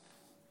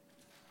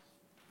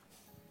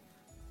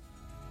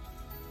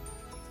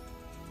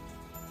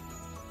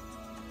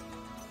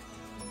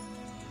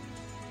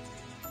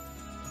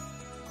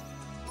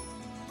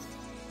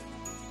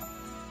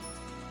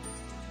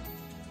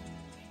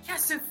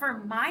so for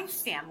my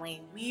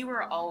family, we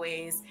were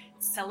always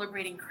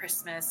celebrating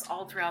Christmas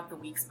all throughout the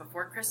weeks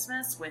before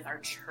Christmas with our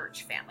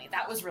church family.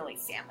 That was really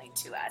family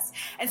to us.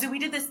 And so we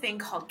did this thing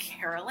called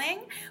caroling,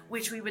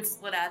 which we would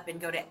split up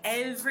and go to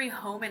every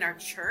home in our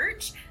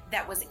church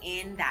that was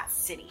in that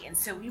city. And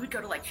so we would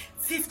go to like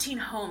 15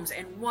 homes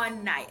in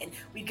one night, and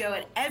we'd go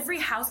at every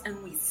house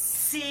and we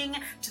sing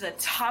to the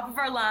top of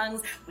our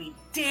lungs. We'd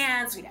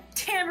dance, we'd have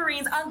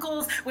tambourines,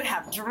 uncles would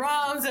have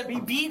drums, would be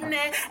beating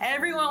it.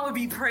 Everyone would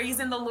be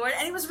praising the Lord.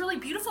 And it was really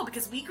beautiful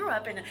because we grew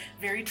up in a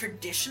very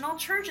traditional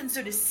church. And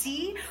so to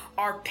see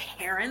our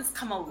parents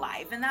come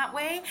alive in that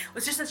way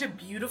was just such a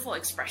beautiful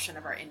expression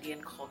of our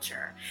Indian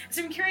culture.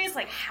 So I'm curious,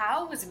 like,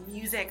 how was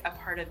music a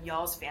part of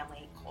y'all's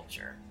family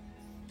culture?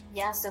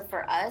 Yeah, so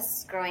for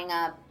us growing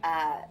up,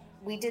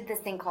 we did this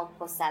thing called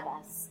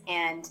posadas,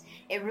 and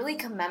it really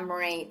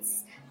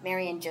commemorates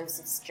Mary and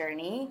Joseph's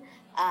journey.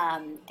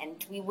 And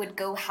we would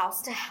go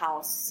house to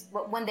house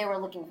when they were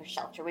looking for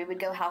shelter. We would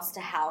go house to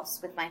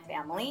house with my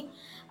family,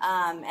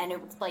 and it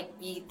would like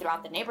be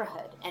throughout the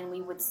neighborhood. And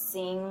we would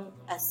sing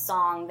a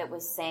song that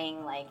was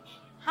saying like,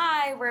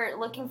 "Hi, we're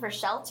looking for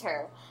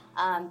shelter."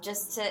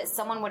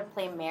 Someone would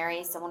play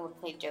Mary, someone would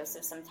play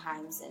Joseph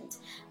sometimes, and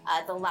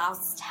the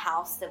last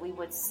house that we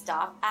would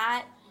stop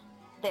at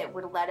that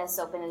would let us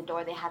open the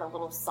door, they had a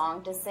little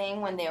song to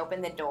sing when they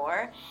opened the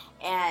door,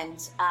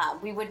 and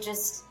we would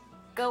just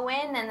go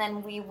in, and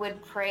then we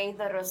would pray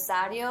the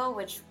rosario,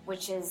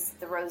 which is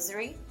the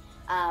rosary.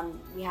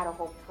 We had a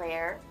whole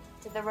prayer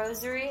to the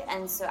rosary,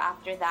 and so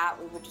after that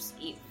we would just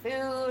eat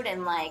food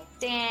and like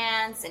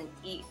dance and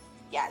eat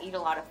a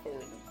lot of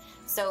food.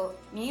 So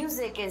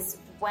music is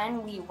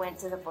when we went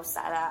to the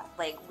posada,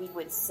 like we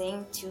would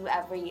sing to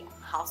every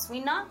house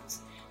we knocked,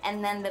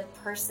 and then the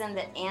person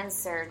that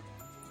answered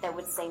that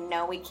would say,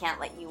 "No, we can't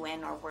let you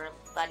in," or "We're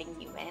letting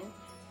you in,"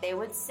 they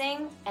would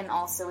sing, and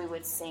also we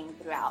would sing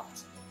throughout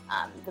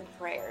the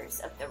prayers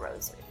of the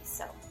rosary.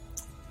 So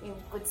we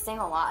would sing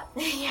a lot.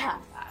 Yeah.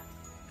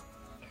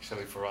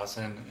 Actually, for us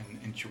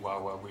in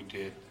Chihuahua, we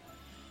did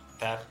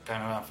that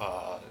kind of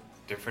a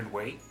different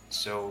way.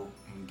 So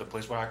the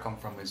place where I come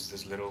from is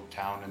this little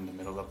town in the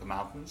middle of the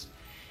mountains,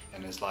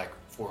 and it's like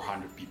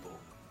 400 people.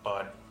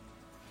 But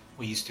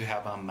we used to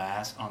have a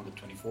mass on the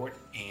 24th,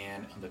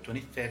 and on the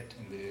 25th,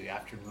 in the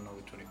afternoon of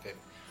the 25th,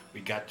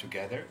 we got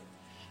together.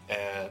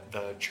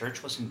 The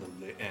church was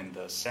in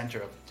the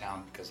center of the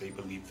town because they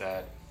believed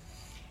that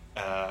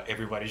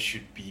everybody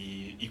should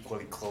be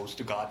equally close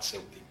to God, so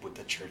they put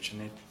the church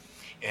in it.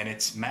 And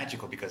it's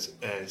magical because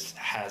it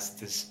has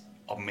this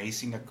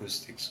amazing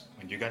acoustics.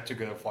 When you got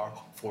together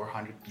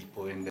 400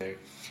 people in there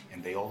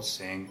and they all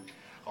sing,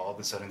 all of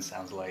a sudden it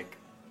sounds like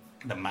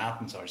the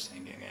mountains are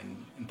singing,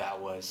 and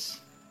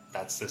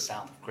that's the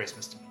sound of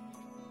Christmas to me.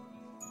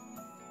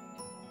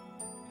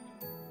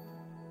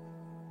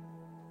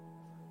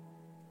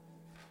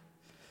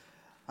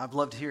 I've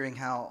loved hearing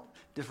how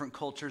different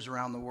cultures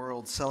around the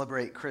world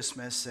celebrate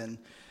Christmas. And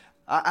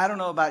I don't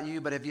know about you,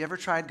 but have you ever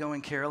tried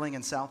going caroling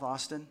in South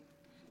Austin?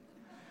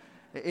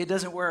 It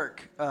doesn't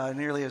work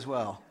nearly as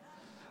well.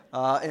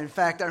 In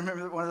fact, I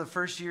remember one of the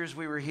first years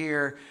we were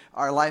here,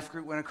 our life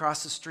group went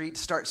across the street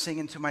to start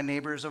singing to my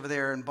neighbors over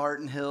there in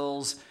Barton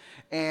Hills.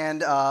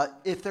 And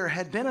if there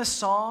had been a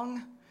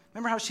song,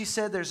 remember how she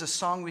said there's a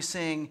song we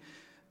sing,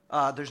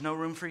 "There's no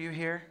room for you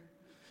here"?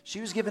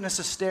 She was giving us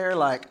a stare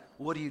like,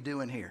 "What are you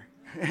doing here?"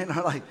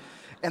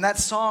 And that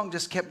song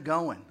just kept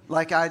going.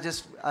 Like I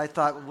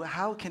thought, well,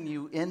 how can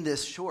you end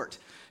this short?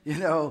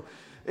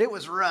 It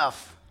was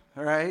rough,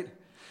 all right?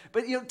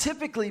 But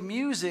typically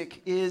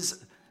music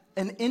is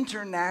an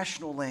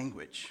international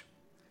language.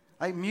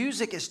 Like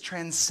music is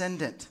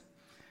transcendent.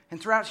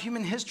 And throughout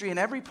human history, in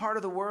every part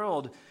of the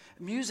world,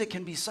 music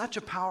can be such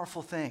a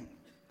powerful thing.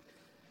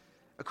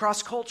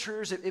 Across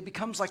cultures, it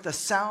becomes like the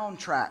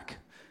soundtrack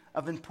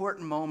of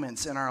important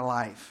moments in our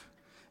life.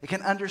 It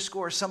can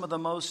underscore some of the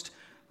most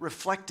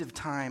reflective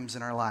times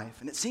in our life.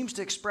 And it seems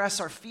to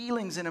express our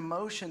feelings and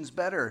emotions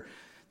better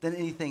than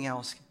anything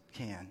else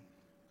can.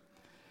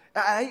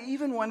 I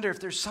even wonder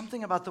if there's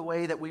something about the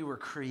way that we were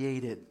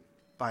created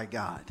by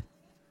God,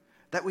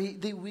 that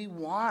we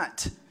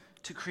want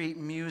to create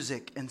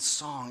music and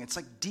song. It's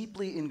like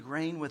deeply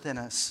ingrained within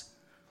us,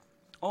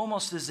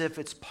 almost as if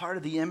it's part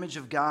of the image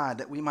of God,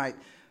 that we might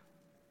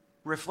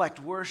reflect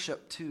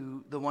worship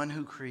to the one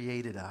who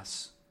created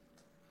us.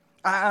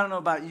 I don't know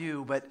about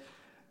you, but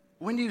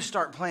when do you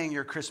start playing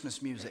your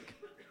Christmas music?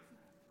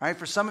 All right,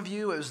 for some of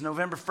you, it was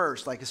November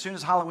 1st. Like as soon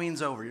as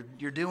Halloween's over,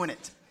 you're doing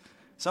it.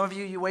 Some of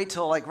you wait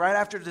till like right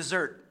after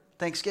dessert,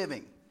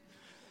 Thanksgiving.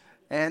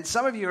 And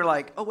some of you are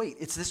like, "Oh wait,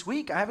 it's this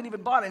week? I haven't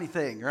even bought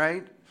anything,"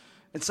 right?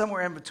 And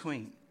somewhere in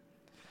between.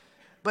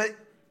 But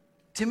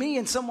to me,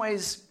 in some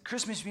ways,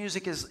 Christmas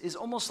music is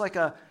almost like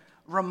a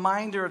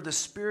reminder of the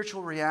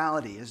spiritual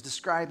reality as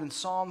described in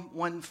Psalm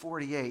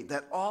 148,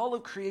 that all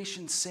of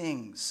creation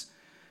sings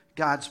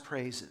God's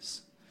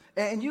praises.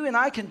 And you and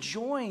I can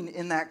join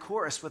in that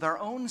chorus with our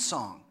own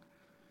song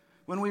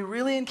when we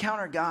really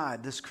encounter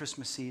God this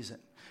Christmas season.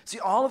 See,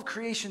 all of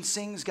creation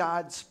sings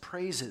God's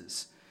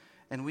praises,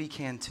 and we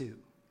can too.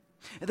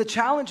 And the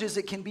challenge is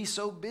it can be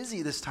so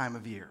busy this time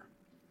of year.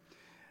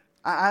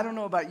 I don't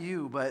know about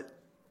you, but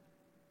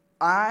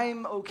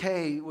I'm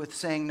okay with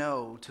saying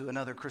no to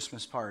another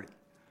Christmas party.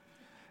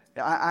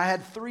 I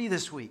had 3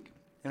 this week,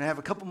 and I have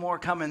a couple more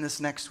coming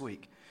this next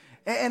week.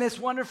 And it's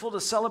wonderful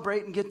to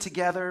celebrate and get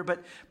together,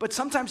 but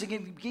sometimes it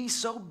can be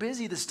so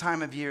busy this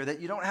time of year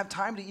that you don't have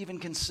time to even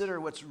consider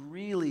what's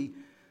really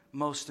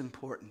most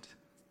important.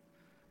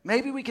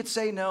 Maybe we could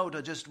say no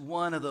to just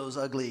one of those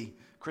ugly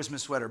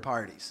Christmas sweater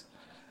parties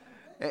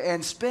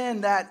and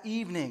spend that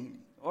evening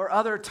or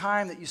other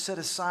time that you set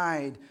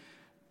aside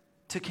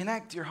to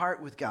connect your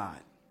heart with God.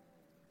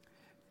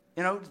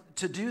 You know,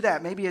 to do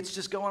that, maybe it's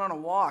just going on a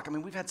walk. I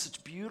mean, we've had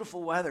such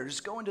beautiful weather.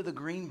 Just go into the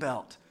green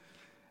belt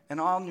and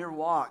on your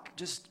walk,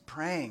 just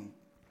praying.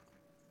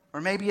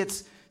 Or maybe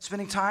it's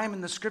spending time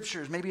in the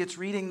scriptures. Maybe it's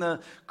reading the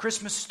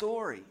Christmas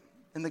story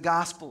in the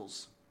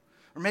Gospels.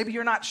 Or maybe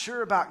you're not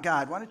sure about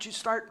God. Why don't you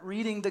start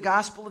reading the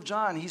Gospel of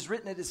John? He's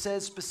written it, it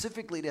says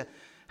specifically to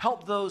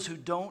help those who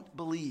don't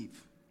believe.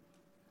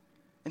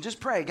 And just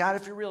pray, God,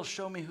 if you're real,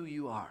 show me who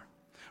you are.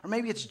 Or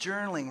maybe it's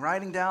journaling,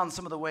 writing down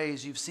some of the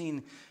ways you've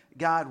seen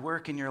God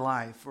work in your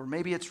life. Or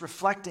maybe it's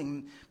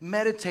reflecting,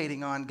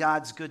 meditating on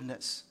God's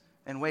goodness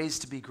and ways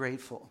to be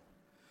grateful.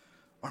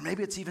 Or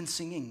maybe it's even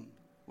singing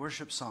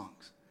worship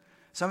songs.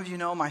 Some of you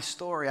know my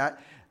story.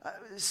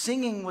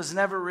 Singing was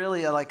never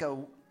really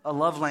a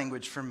love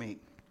language for me.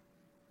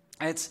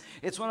 It's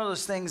one of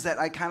those things that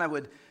I kind of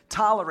would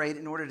tolerate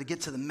in order to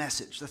get to the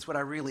message. That's what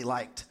I really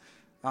liked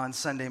on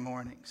Sunday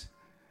mornings.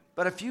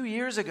 But a few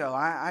years ago,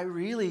 I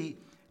really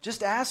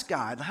just asked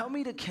God, help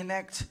me to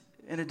connect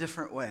in a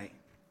different way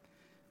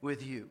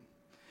with you.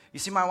 You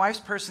see, my wife's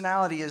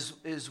personality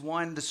is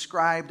one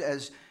described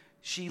as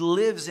she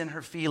lives in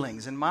her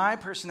feelings. And my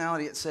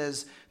personality, it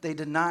says, they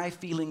deny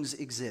feelings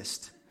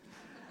exist.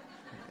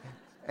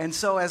 And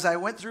so as I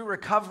went through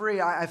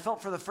recovery, I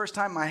felt for the first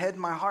time my head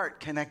and my heart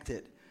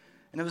connected.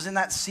 And it was in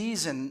that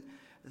season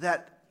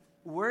that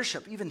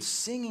worship, even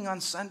singing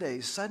on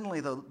Sundays, suddenly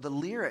the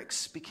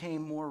lyrics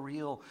became more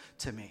real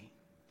to me.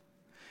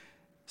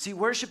 See,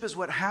 worship is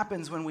what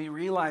happens when we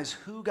realize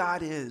who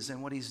God is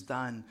and what he's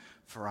done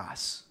for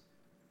us.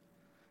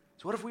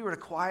 So what if we were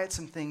to quiet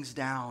some things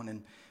down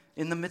and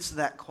in the midst of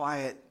that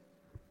quiet,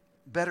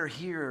 better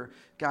hear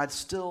God's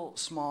still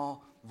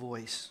small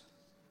voice,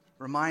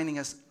 reminding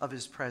us of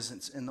his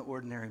presence in the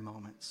ordinary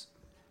moments.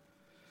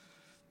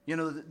 You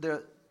know,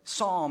 the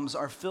Psalms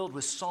are filled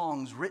with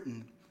songs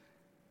written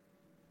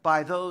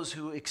by those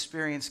who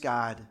experience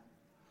God.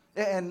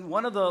 And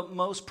one of the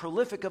most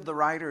prolific of the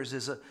writers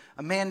is a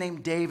man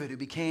named David who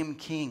became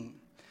king.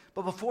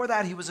 But before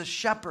that, he was a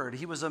shepherd.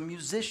 He was a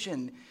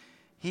musician.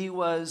 He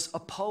was a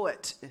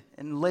poet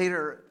and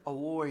later a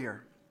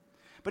warrior.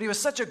 But he was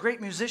such a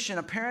great musician,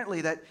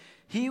 apparently, that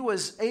he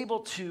was able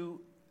to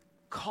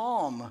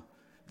calm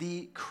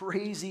the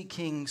crazy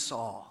King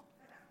Saul,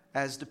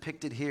 as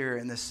depicted here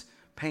in this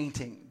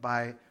painting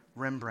by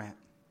Rembrandt.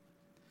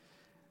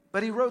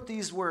 But he wrote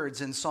these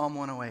words in Psalm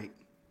 108.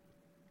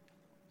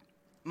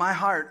 My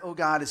heart, O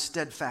God, is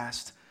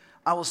steadfast.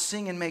 I will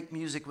sing and make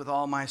music with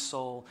all my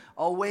soul.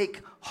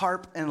 Awake,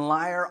 harp and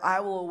lyre.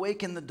 I will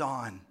awaken the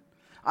dawn.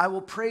 I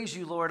will praise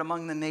you, Lord,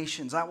 among the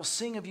nations. I will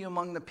sing of you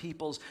among the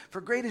peoples.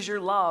 For great is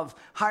your love,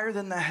 higher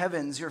than the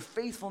heavens. Your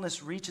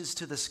faithfulness reaches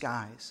to the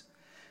skies.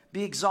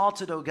 Be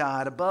exalted, O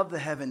God, above the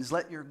heavens.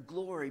 Let your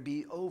glory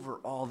be over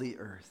all the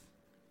earth.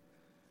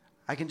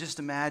 I can just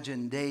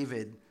imagine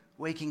David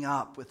waking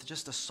up with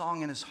just a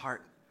song in his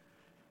heart,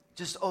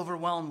 just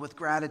overwhelmed with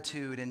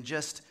gratitude and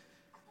just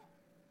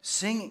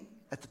singing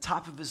at the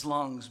top of his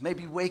lungs,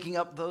 maybe waking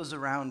up those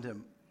around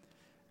him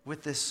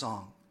with this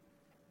song.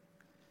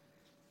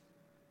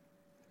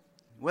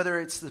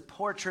 Whether it's the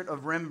portrait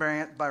of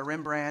Rembrandt by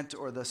Rembrandt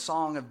or the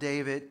Song of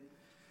David,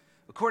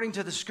 according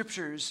to the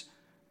scriptures,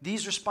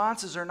 these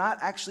responses are not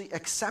actually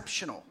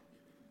exceptional,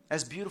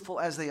 as beautiful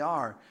as they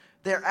are.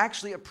 They're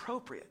actually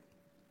appropriate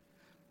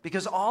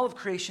because all of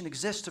creation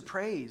exists to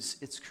praise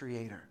its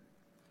creator.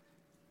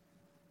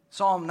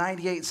 Psalm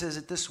 98 says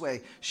it this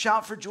way,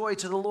 shout for joy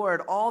to the Lord,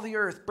 all the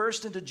earth,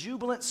 burst into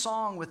jubilant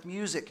song with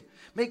music.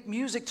 Make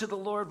music to the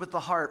Lord with the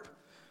harp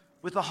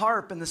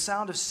and the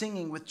sound of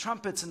singing, with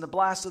trumpets and the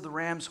blast of the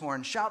ram's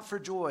horn. Shout for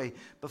joy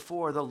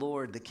before the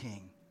Lord the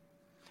King.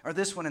 Or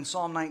this one in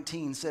Psalm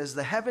 19 says,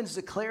 the heavens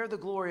declare the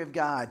glory of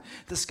God.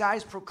 The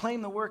skies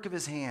proclaim the work of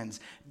his hands.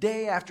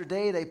 Day after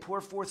day they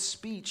pour forth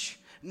speech.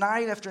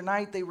 Night after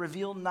night they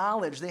reveal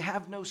knowledge. They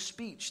have no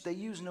speech. They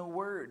use no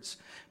words.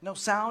 No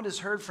sound is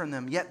heard from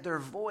them, yet their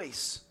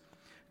voice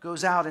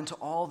goes out into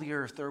all the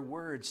earth, their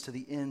words to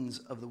the ends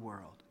of the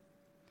world.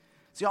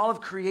 See, all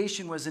of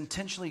creation was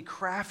intentionally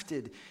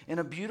crafted in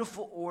a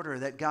beautiful order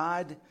that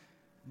God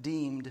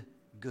deemed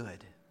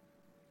good.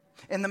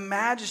 And the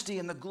majesty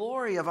and the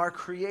glory of our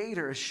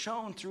Creator is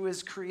shown through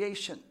his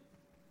creation.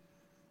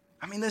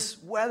 I mean,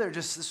 this weather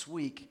just this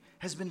week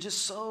has been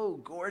just so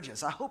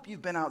gorgeous. I hope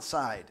you've been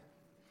outside.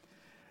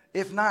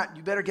 If not,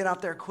 you better get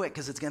out there quick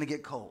because it's going to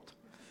get cold.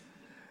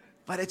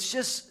 But it's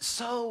just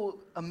so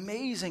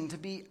amazing to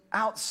be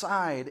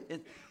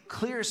outside,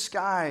 clear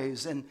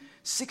skies and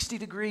 60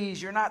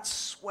 degrees. You're not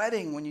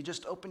sweating when you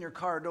just open your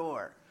car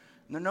door.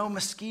 And there are no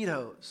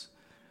mosquitoes.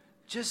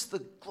 Just the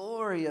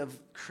glory of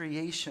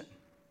creation.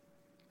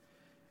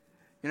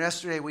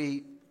 Yesterday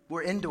we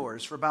were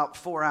indoors for about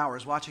 4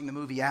 hours watching the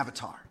movie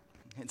Avatar.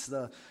 It's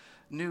the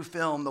new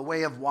film, The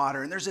Way of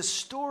Water. And there's a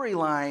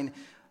storyline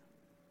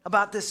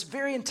about this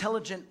very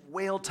intelligent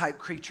whale-type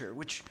creature,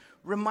 which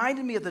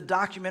reminded me of the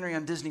documentary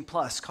on Disney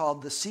Plus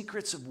called The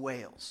Secrets of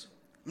Whales.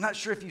 I'm not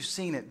sure if you've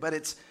seen it, but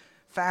it's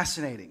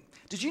fascinating.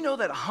 Did you know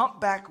that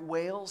humpback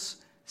whales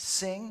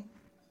sing?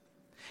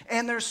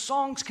 And their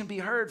songs can be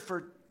heard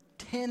for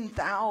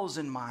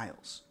 10,000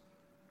 miles.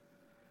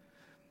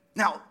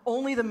 Now,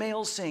 only the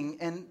males sing,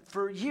 and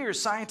for years,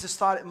 scientists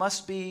thought it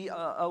must be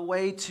a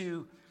way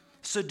to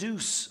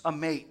seduce a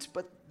mate,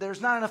 but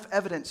there's not enough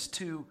evidence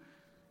to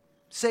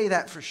say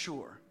that for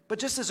sure. But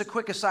just as a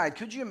quick aside,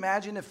 could you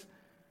imagine if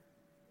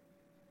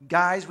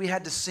guys, we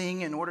had to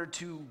sing in order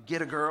to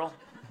get a girl?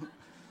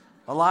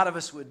 A lot of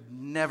us would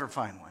never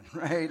find one,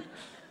 right?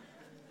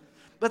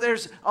 But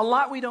there's a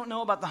lot we don't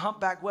know about the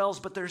humpback whales,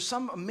 but there's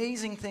some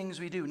amazing things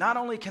we do. Not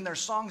only can their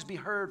songs be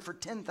heard for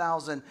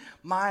 10,000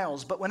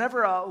 miles, but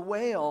whenever a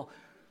whale,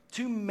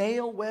 two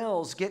male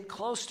whales get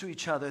close to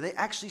each other, they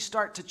actually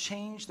start to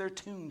change their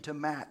tune to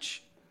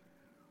match,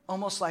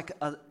 almost like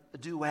a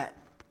duet.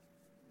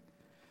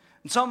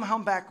 And some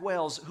humpback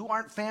whales who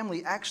aren't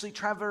family actually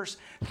traverse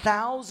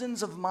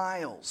thousands of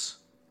miles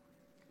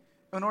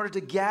in order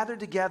to gather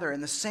together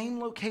in the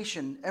same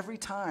location every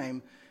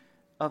time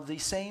of the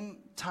same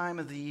time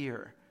of the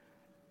year,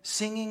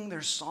 singing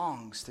their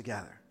songs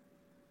together.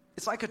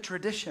 It's like a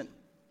tradition.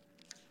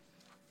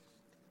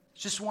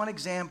 It's just one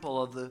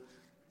example of the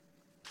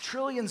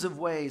trillions of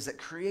ways that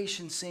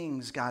creation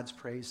sings God's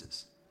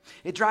praises.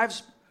 It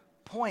drives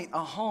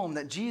home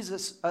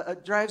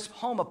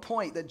a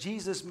point that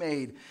Jesus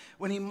made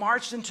when he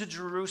marched into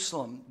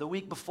Jerusalem the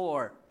week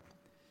before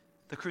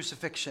the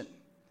crucifixion.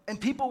 And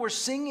people were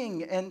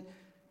singing and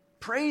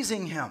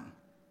praising him,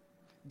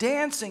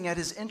 dancing at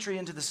his entry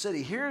into the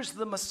city. Here's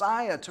the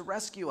Messiah to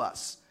rescue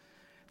us.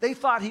 They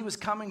thought he was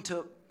coming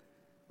to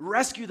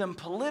rescue them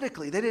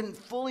politically. They didn't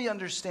fully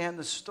understand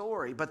the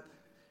story, but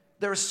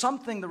there was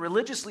something the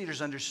religious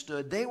leaders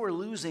understood. They were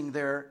losing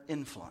their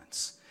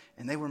influence,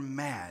 and they were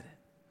mad.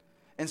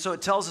 And so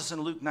it tells us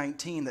in Luke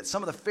 19 that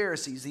some of the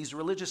Pharisees, these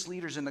religious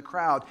leaders in the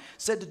crowd,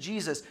 said to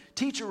Jesus,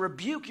 "Teacher,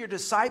 rebuke your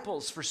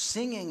disciples for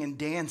singing and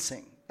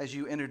dancing as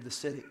you entered the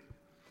city."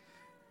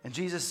 And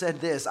Jesus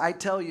said this, "I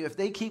tell you, if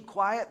they keep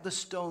quiet, the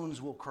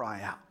stones will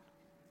cry out."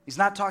 He's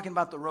not talking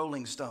about the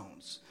Rolling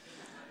Stones.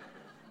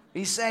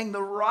 He's saying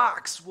the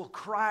rocks will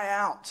cry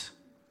out.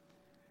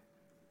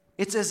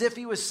 It's as if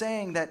he was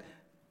saying that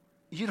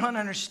you don't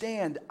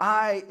understand.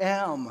 I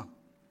am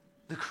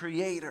the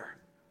creator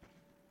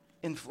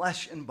in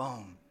flesh and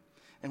bone.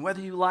 And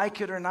whether you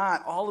like it or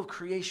not, all of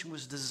creation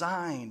was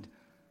designed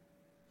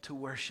to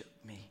worship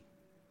me.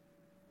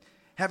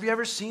 Have you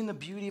ever seen the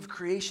beauty of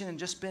creation and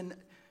just been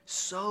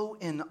so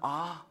in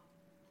awe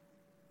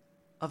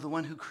of the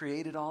one who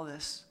created all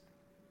this?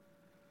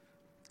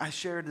 I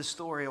shared this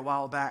story a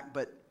while back,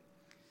 but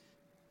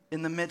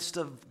in the midst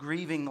of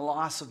grieving the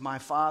loss of my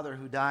father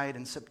who died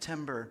in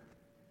September,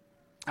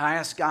 I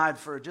asked God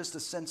for just a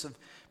sense of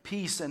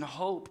peace and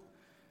hope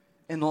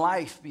in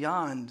life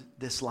beyond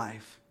this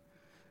life.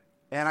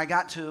 And I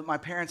got to my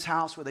parents'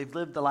 house where they've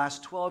lived the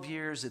last 12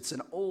 years. It's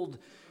an old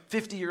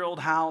 50-year-old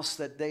house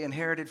that they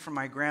inherited from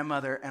my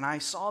grandmother. And I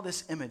saw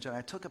this image and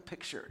I took a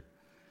picture.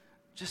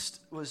 Just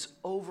was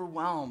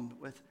overwhelmed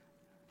with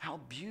how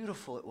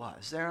beautiful it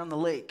was. There on the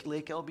lake,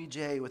 Lake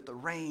LBJ, with the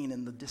rain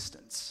in the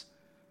distance.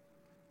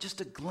 Just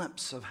a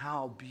glimpse of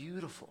how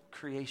beautiful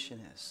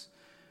creation is.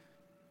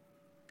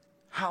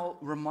 How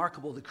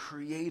remarkable the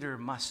Creator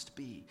must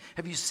be.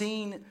 Have you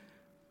seen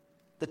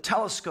the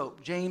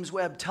telescope, James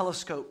Webb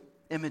telescope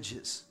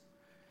images?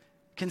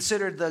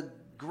 Considered the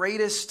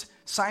greatest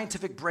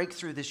scientific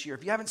breakthrough this year.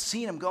 If you haven't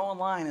seen them, go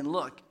online and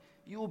look.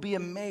 You will be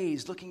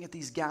amazed looking at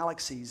these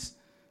galaxies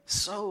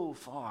so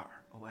far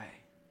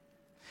away.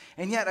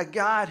 And yet a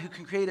God who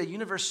can create a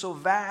universe so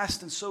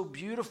vast and so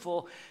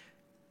beautiful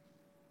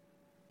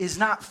is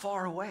not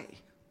far away.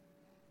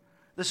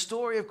 The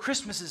story of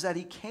Christmas is that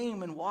he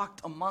came and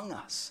walked among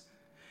us,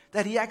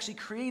 that he actually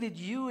created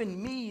you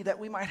and me that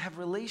we might have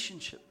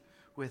relationship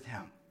with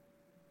him.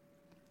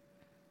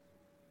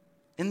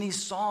 In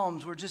these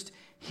Psalms, we're just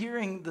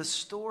hearing the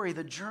story,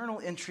 the journal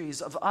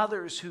entries of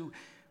others who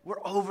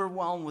were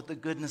overwhelmed with the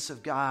goodness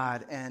of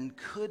God and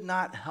could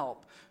not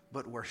help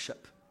but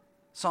worship.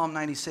 Psalm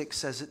 96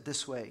 says it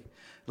this way: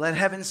 "Let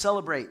heaven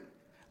celebrate.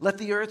 Let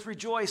the earth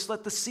rejoice.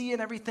 Let the sea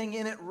and everything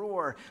in it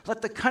roar.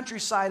 Let the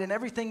countryside and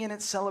everything in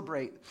it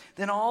celebrate.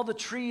 Then all the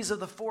trees of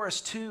the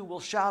forest too will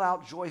shout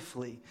out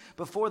joyfully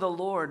before the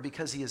Lord,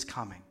 because he is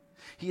coming.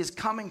 He is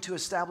coming to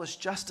establish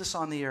justice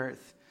on the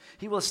earth.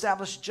 He will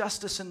establish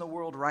justice in the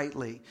world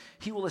rightly.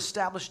 He will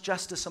establish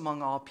justice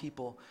among all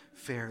people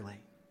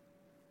fairly."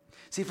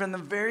 See, from the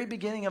very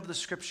beginning of the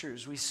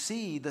scriptures, we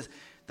see the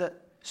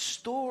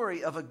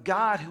story of a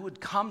God who would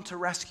come to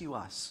rescue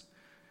us,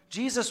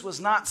 Jesus was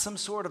not some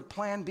sort of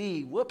plan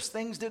B. Whoops,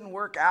 things didn't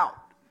work out,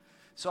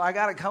 so I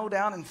got to go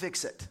down and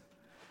fix it.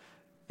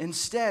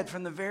 Instead,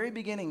 from the very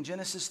beginning,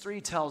 Genesis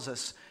 3 tells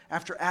us,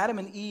 after Adam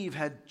and Eve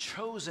had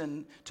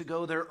chosen to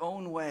go their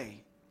own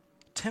way,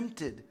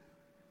 tempted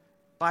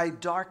by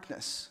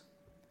darkness,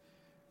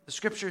 the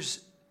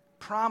scriptures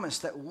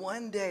promised that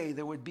one day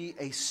there would be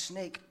a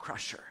snake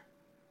crusher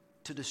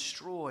to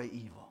destroy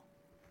evil.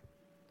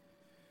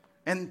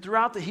 And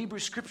throughout the Hebrew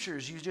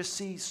scriptures, you just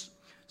see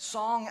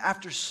song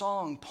after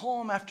song,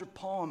 poem after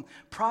poem,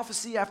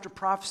 prophecy after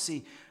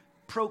prophecy,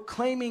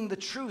 proclaiming the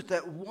truth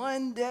that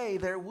one day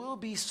there will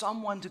be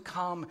someone to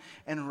come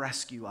and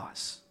rescue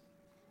us.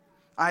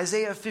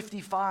 Isaiah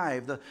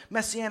 55, the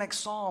Messianic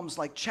Psalms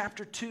like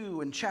chapter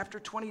 2 and chapter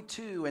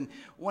 22 and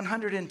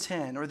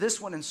 110, or this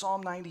one in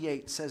Psalm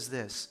 98 says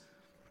this: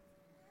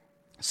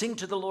 "Sing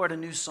to the Lord a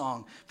new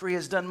song, for he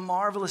has done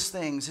marvelous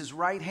things. His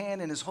right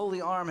hand and his holy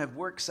arm have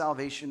worked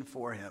salvation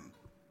for him.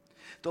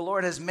 The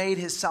Lord has made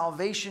his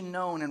salvation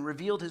known and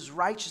revealed his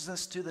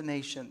righteousness to the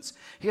nations.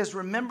 He has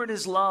remembered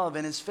his love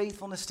and his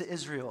faithfulness to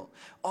Israel.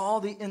 All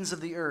the ends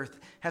of the earth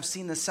have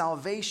seen the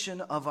salvation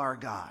of our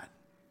God."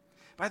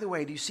 By the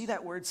way, do you see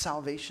that word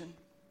salvation?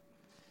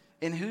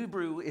 In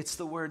Hebrew, it's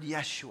the word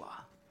Yeshua.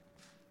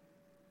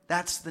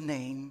 That's the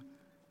name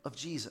of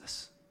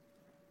Jesus.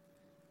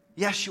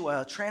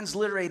 Yeshua,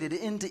 transliterated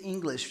into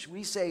English,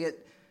 we say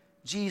it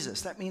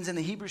Jesus. That means in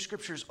the Hebrew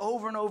scriptures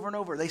over and over and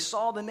over, they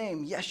saw the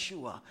name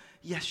Yeshua,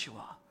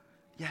 Yeshua,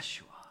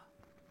 Yeshua,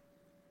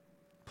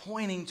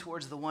 pointing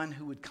towards the one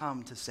who would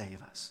come to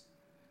save us.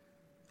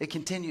 It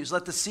continues,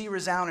 "Let the sea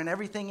resound and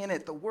everything in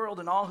it, the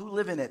world and all who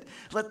live in it.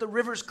 Let the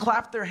rivers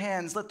clap their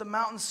hands. Let the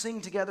mountains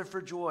sing together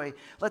for joy.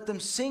 Let them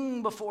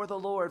sing before the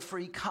Lord, for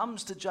he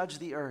comes to judge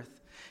the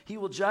earth. He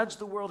will judge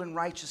the world in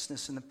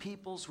righteousness and the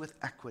peoples with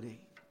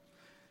equity."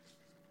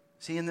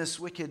 See, in this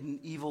wicked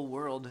and evil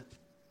world,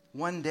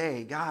 one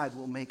day God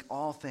will make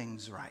all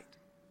things right.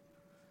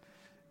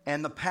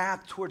 And the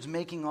path towards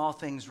making all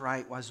things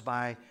right was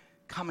by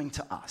coming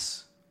to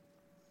us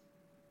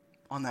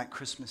on that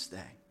Christmas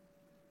day.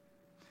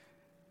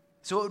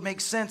 So it would make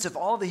sense if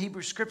all the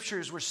Hebrew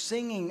scriptures were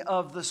singing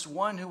of this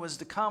one who was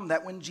to come,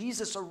 that when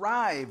Jesus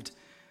arrived,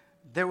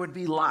 there would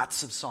be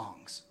lots of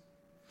songs.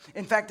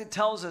 In fact, it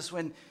tells us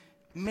when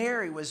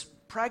Mary was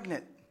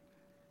pregnant,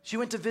 she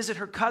went to visit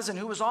her cousin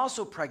who was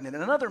also pregnant,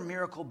 another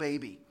miracle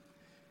baby,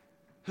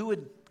 who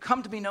would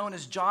come to be known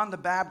as John the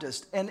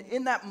Baptist. And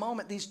in that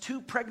moment, these two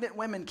pregnant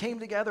women came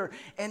together,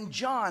 and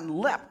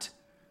John leapt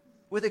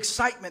with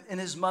excitement in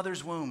his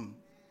mother's womb.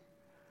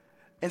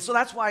 And so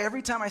that's why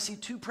every time I see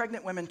two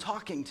pregnant women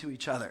talking to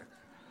each other,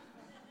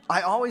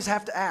 I always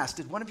have to ask,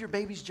 did one of your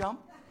babies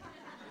jump?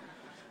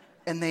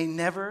 And they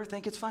never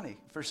think it's funny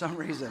for some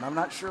reason. I'm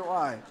not sure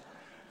why.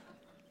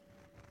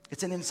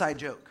 It's an inside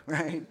joke,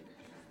 right?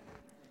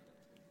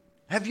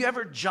 Have you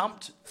ever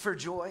jumped for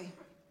joy?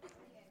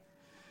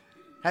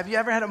 Have you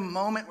ever had a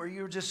moment where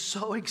you were just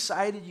so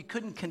excited you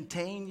couldn't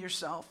contain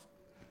yourself?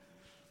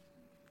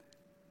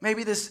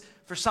 Maybe this,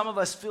 for some of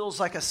us, feels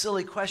like a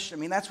silly question.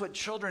 I mean, that's what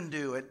children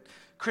do at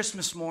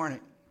Christmas morning.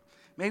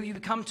 Maybe you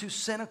become too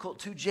cynical,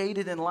 too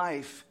jaded in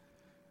life,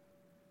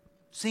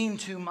 seen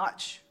too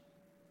much.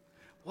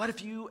 What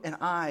if you and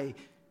I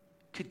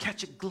could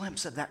catch a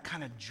glimpse of that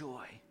kind of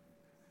joy,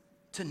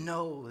 to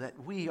know that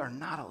we are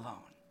not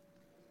alone?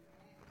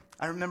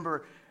 I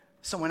remember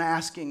someone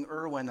asking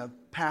Erwin, a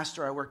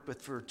pastor I worked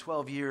with for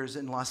 12 years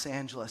in Los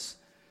Angeles,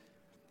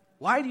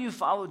 "Why do you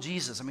follow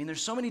Jesus? I mean,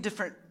 there's so many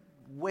different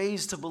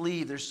ways to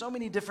believe. There's so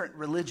many different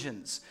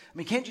religions. I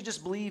mean, can't you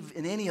just believe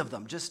in any of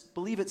them? Just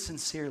believe it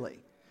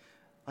sincerely.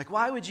 Like,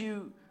 why would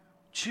you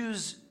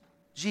choose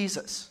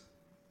Jesus?"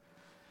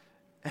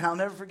 And I'll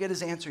never forget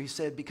his answer. He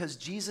said, "Because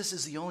Jesus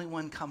is the only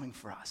one coming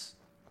for us.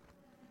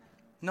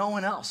 No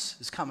one else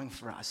is coming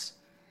for us,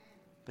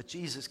 but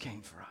Jesus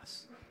came for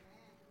us."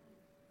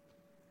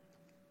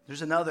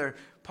 There's another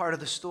part of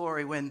the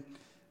story when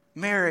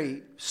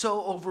Mary,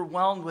 so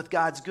overwhelmed with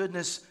God's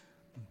goodness,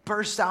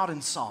 burst out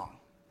in song,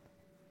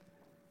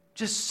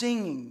 just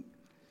singing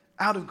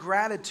out of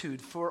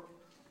gratitude for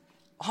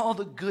all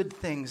the good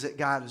things that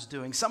God is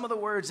doing. Some of the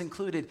words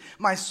included,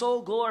 "My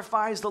soul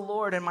glorifies the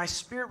Lord, and my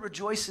spirit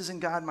rejoices in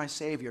God my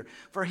Savior,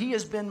 for he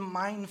has been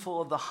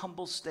mindful of the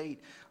humble state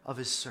of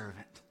his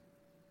servant."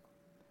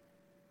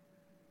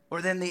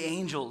 Or then the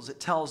angels, it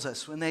tells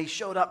us, when they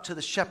showed up to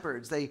the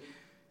shepherds, they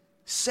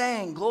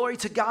sang, "Glory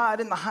to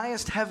God in the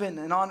highest heaven,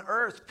 and on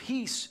earth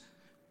peace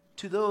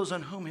to those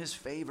on whom his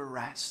favor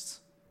rests."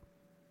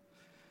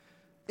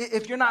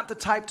 If you're not the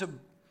type to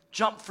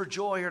jump for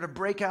joy or to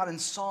break out in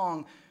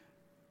song,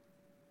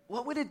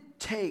 what would it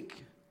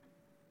take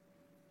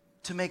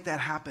to make that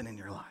happen in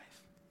your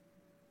life?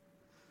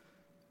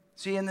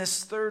 See, in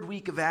this third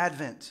week of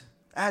Advent,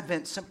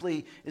 Advent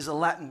simply is a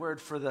Latin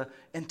word for the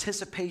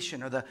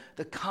anticipation or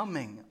the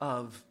coming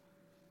of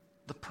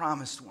the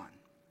promised one.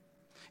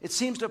 It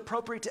seems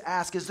appropriate to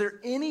ask, is there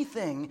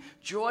anything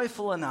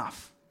joyful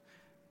enough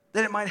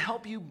that it might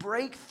help you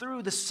break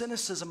through the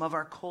cynicism of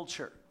our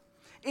culture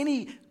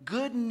any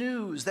good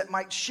news that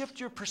might shift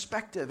your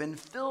perspective and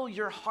fill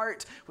your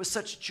heart with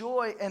such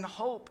joy and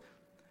hope,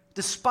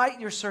 despite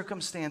your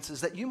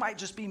circumstances, that you might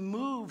just be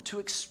moved to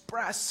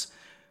express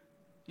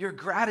your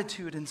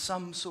gratitude in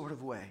some sort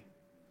of way.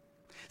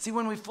 See,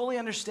 when we fully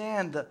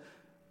understand the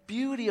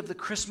beauty of the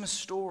Christmas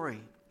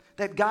story,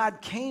 that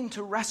God came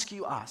to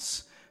rescue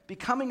us,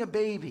 becoming a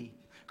baby,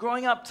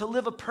 growing up to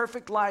live a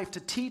perfect life, to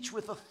teach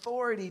with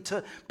authority,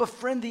 to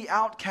befriend the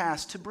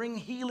outcast, to bring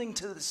healing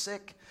to the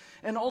sick,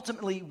 and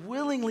ultimately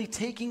willingly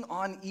taking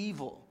on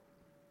evil,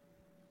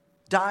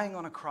 dying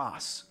on a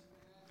cross.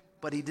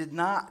 But he did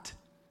not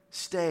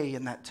stay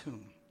in that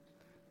tomb.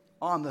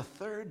 On the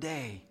third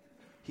day,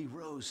 he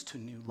rose to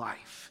new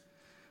life,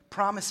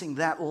 promising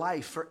that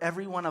life for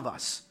every one of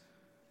us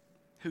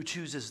who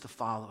chooses to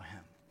follow him.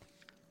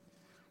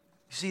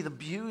 You see, the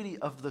beauty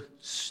of the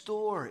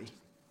story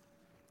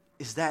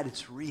is that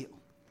it's real.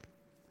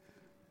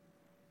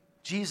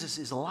 Jesus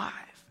is alive.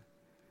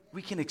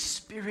 We can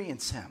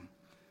experience him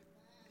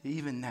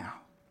even now.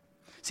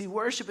 See,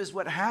 worship is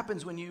what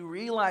happens when you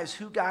realize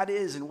who God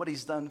is and what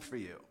he's done for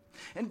you.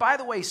 And by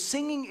the way,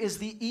 singing is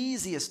the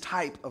easiest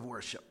type of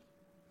worship.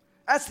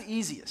 That's the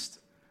easiest.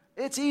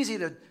 It's easy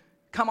to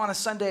come on a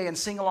Sunday and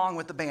sing along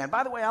with the band.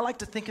 By the way, I like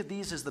to think of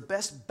these as the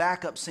best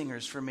backup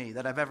singers for me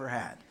that I've ever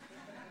had.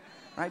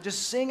 Right?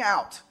 Just sing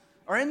out.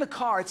 Or in the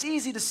car, it's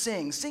easy to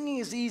sing. Singing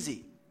is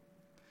easy.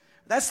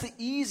 That's the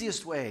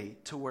easiest way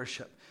to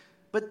worship.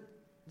 But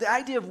the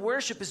idea of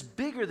worship is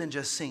bigger than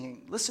just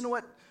singing. Listen to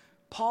what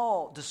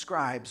Paul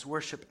describes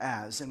worship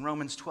as in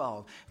Romans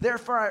 12.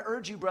 Therefore, I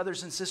urge you,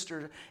 brothers and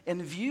sisters,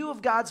 in view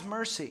of God's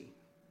mercy,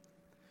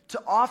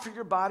 to offer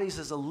your bodies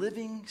as a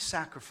living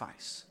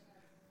sacrifice,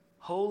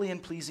 holy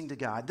and pleasing to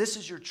God. This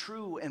is your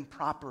true and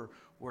proper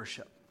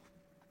worship.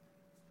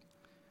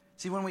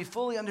 See, when we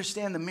fully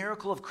understand the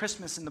miracle of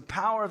Christmas and the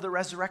power of the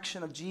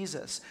resurrection of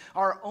Jesus,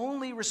 our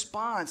only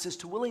response is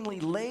to willingly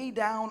lay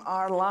down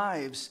our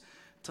lives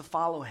to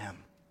follow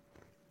him.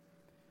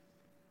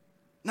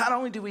 Not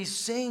only do we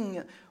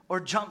sing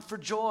or jump for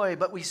joy,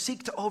 but we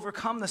seek to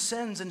overcome the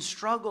sins and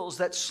struggles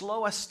that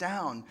slow us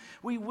down.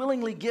 We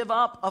willingly give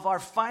up of our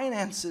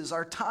finances,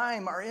 our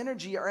time, our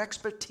energy, our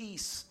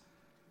expertise.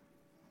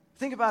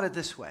 Think about it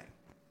this way.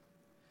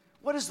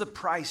 What is the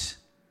price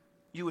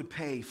you would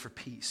pay for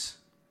peace?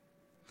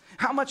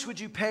 How much would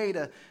you pay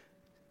to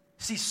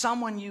see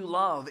someone you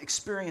love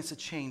experience a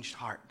changed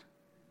heart?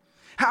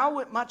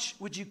 How much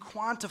would you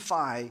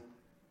quantify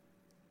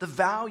the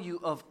value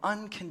of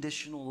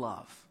unconditional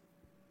love?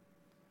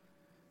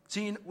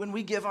 See, when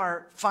we give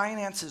our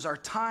finances, our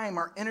time,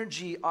 our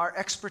energy, our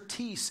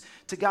expertise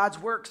to God's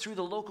work through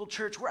the local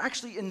church, we're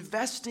actually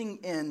investing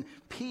in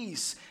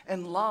peace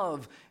and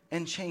love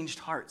and changed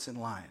hearts and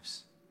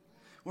lives.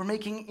 We're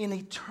making an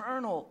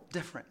eternal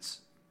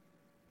difference.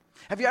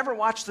 Have you ever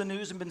watched the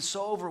news and been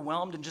so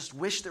overwhelmed and just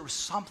wished there was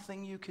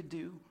something you could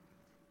do?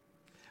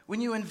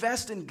 When you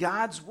invest in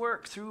God's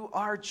work through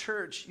our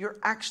church, you're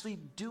actually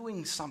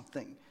doing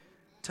something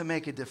to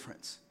make a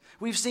difference.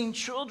 We've seen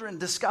children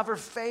discover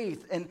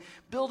faith and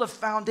build a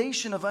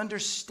foundation of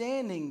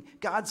understanding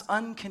God's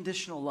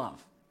unconditional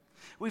love.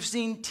 We've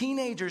seen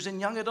teenagers and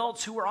young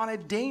adults who are on a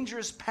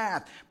dangerous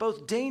path,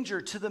 both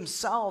danger to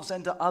themselves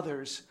and to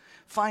others,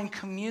 find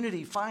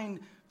community, find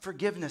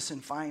forgiveness,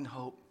 and find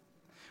hope.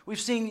 We've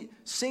seen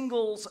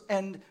singles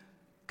and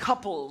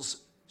couples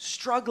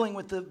struggling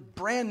with the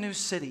brand new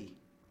city,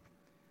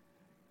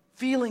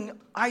 feeling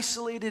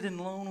isolated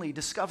and lonely,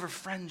 discover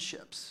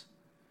friendships,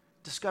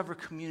 discover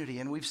community.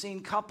 And we've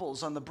seen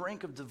couples on the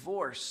brink of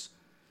divorce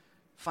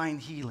find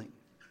healing.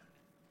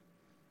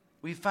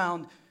 We've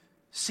found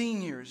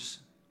seniors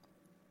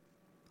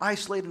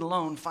isolated and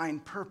alone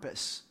find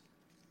purpose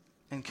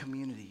and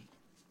community.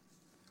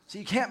 So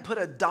you can't put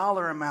a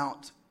dollar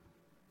amount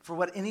for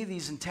what any of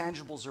these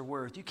intangibles are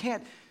worth. You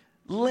can't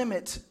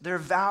limit their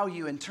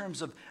value in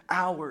terms of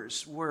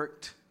hours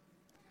worked.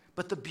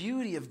 But the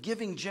beauty of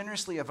giving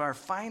generously of our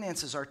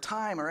finances, our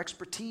time, our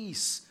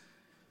expertise,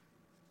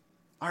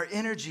 our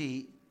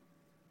energy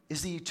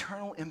is the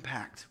eternal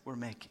impact we're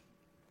making.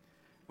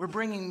 We're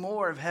bringing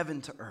more of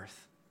heaven to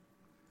earth.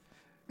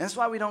 And that's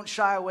why we don't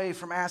shy away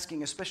from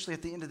asking, especially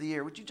at the end of the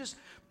year, would you just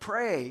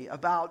pray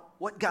about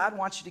what God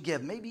wants you to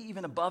give, maybe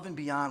even above and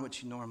beyond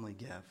what you normally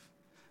give.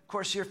 Of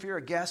course, if you're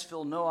a guest,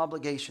 feel no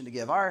obligation to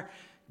give. Our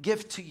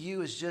gift to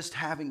you is just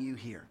having you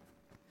here.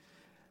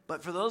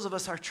 But for those of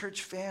us, our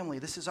church family,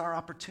 this is our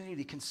opportunity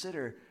to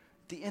consider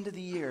at the end of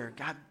the year,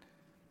 God,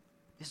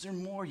 is there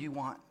more you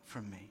want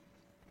from me?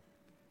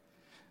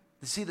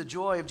 To see the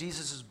joy of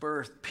Jesus'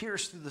 birth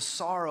pierced through the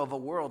sorrow of a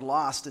world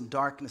lost in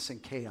darkness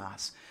and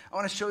chaos. I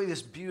want to show you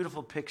this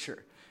beautiful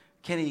picture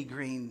Kenny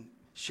Green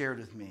shared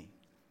with me.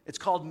 It's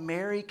called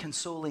Mary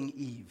Consoling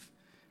Eve,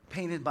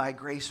 painted by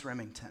Grace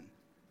Remington.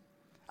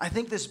 I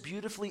think this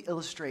beautifully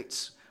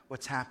illustrates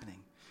what's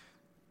happening.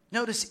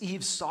 Notice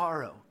Eve's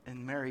sorrow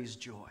and Mary's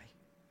joy.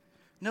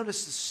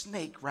 Notice the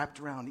snake wrapped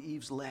around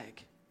Eve's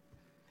leg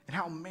and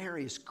how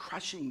Mary is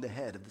crushing the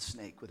head of the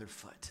snake with her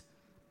foot.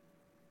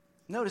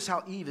 Notice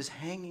how Eve is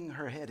hanging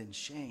her head in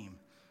shame.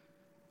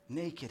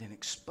 naked and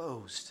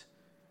exposed,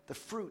 the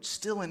fruit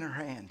still in her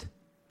hand,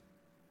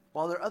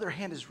 while their other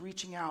hand is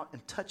reaching out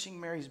and touching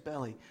Mary's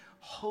belly,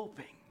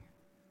 hoping.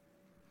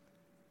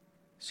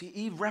 See,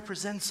 Eve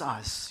represents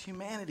us,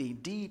 humanity,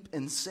 deep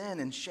in sin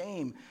and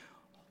shame,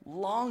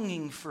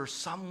 longing for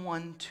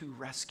someone to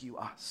rescue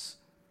us.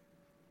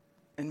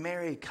 And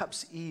Mary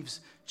cups Eve's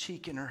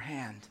cheek in her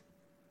hand,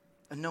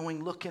 a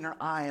knowing look in her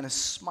eye, and a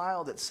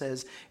smile that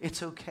says,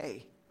 it's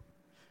okay.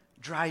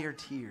 Dry your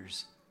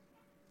tears.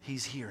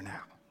 He's here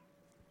now.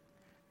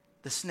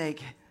 The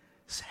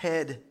snake's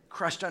head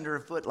crushed under her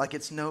foot like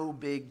it's no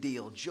big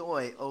deal.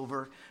 Joy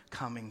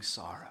overcoming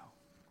sorrow.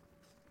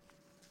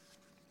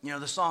 You know,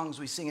 the songs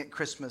we sing at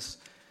Christmas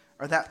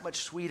are that much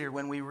sweeter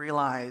when we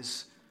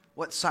realize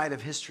what side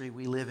of history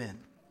we live in.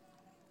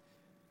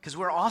 Because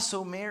we're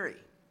also Mary,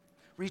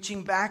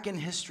 reaching back in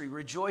history,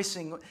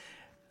 rejoicing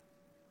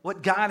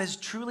what God has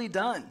truly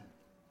done.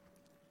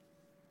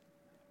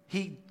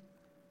 He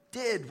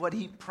did what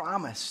he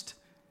promised.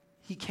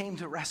 He came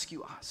to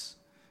rescue us.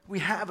 We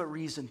have a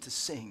reason to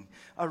sing,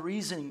 a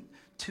reason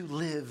to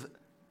live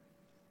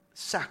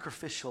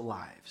sacrificial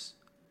lives.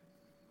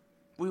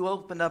 We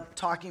opened up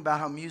talking about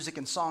how music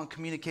and song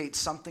communicate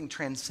something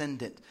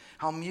transcendent,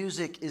 how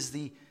music is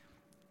the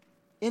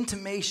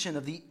intimation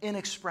of the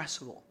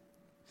inexpressible.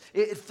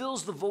 It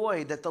fills the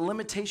void that the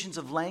limitations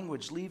of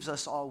language leaves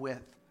us all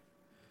with.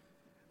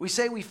 We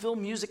say we feel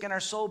music in our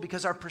soul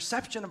because our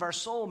perception of our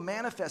soul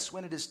manifests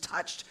when it is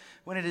touched,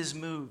 when it is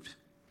moved.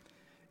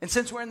 And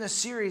since we're in this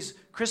series,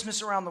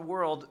 Christmas Around the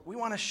World, we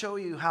want to show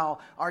you how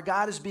our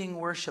God is being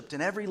worshiped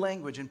in every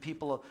language and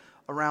people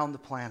around the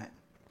planet.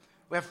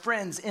 We have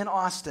friends in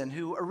Austin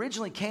who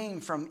originally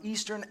came from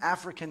Eastern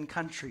African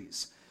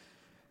countries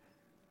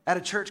at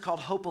a church called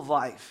Hope of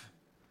Life.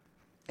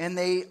 And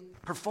they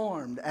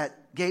performed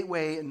at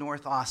Gateway in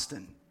North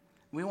Austin.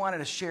 We wanted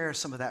to share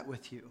some of that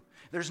with you.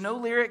 There's no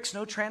lyrics,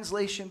 no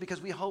translation,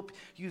 because we hope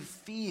you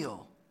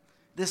feel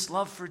this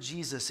love for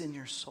Jesus in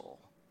your soul.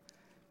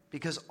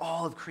 Because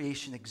all of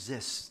creation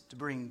exists to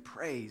bring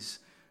praise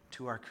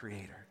to our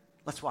Creator.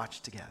 Let's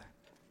watch together.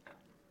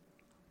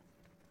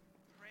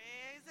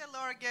 Praise the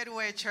Lord,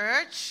 Gateway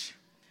Church.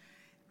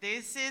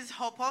 This is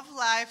Hope of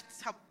Life,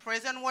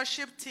 praise and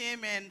worship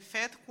team and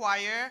faith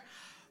choir.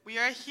 We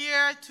are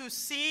here to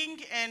sing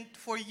and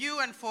for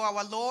you and for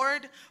our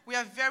Lord. We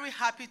are very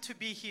happy to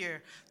be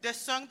here. The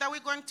song that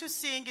we're going to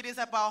sing, it is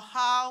about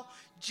how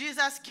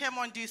Jesus came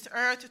on this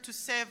earth to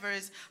save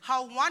us,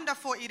 how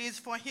wonderful it is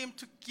for him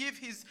to give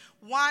his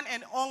one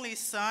and only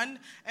son.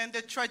 And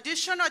the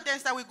traditional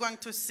dance that we're going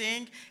to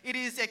sing, it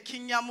is a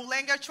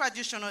Kinyamulenge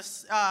traditional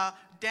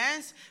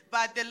dance,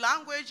 but the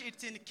language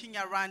it's in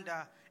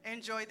Kinyarwanda.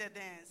 Enjoy the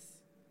dance.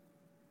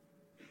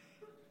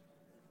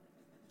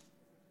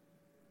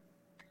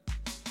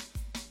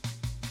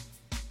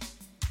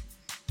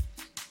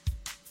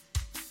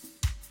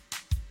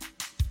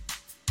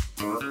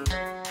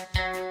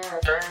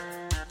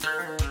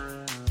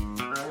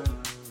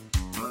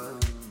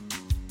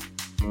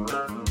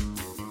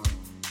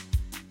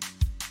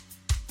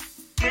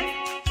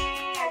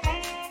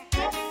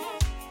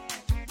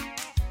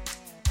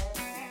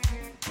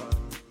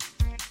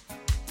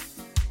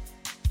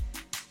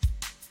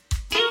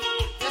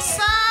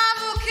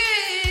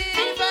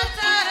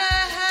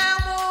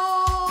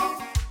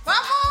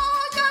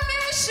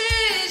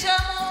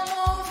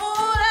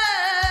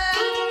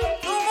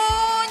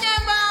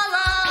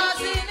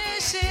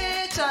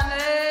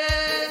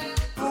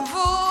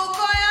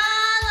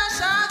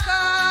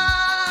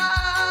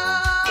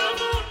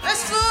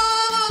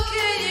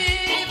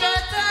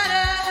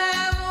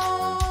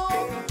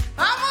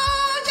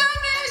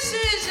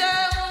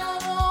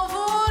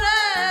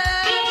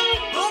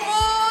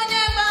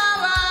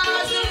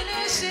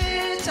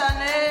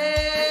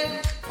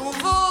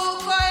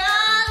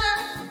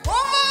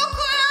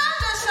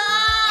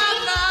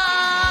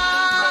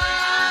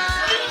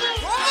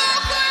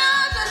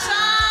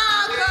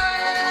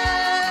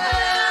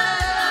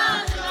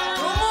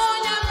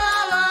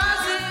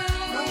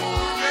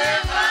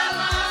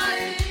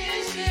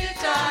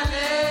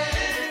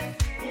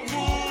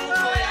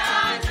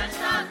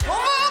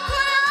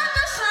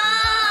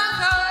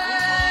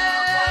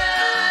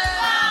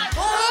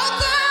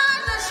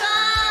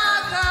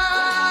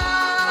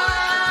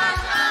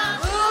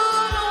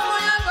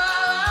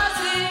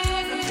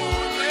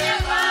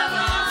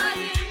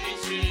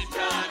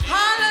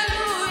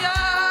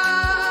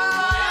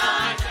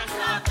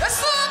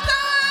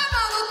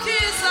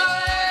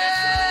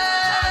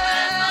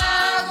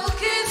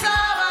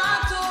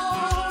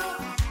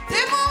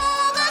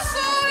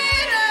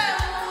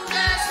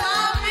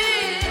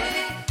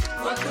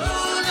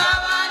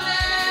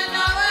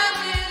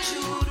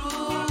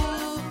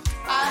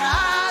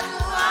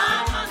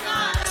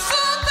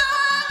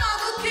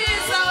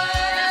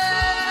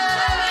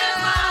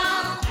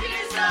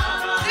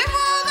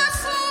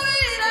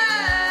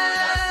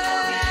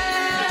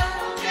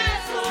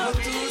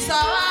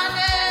 Sawa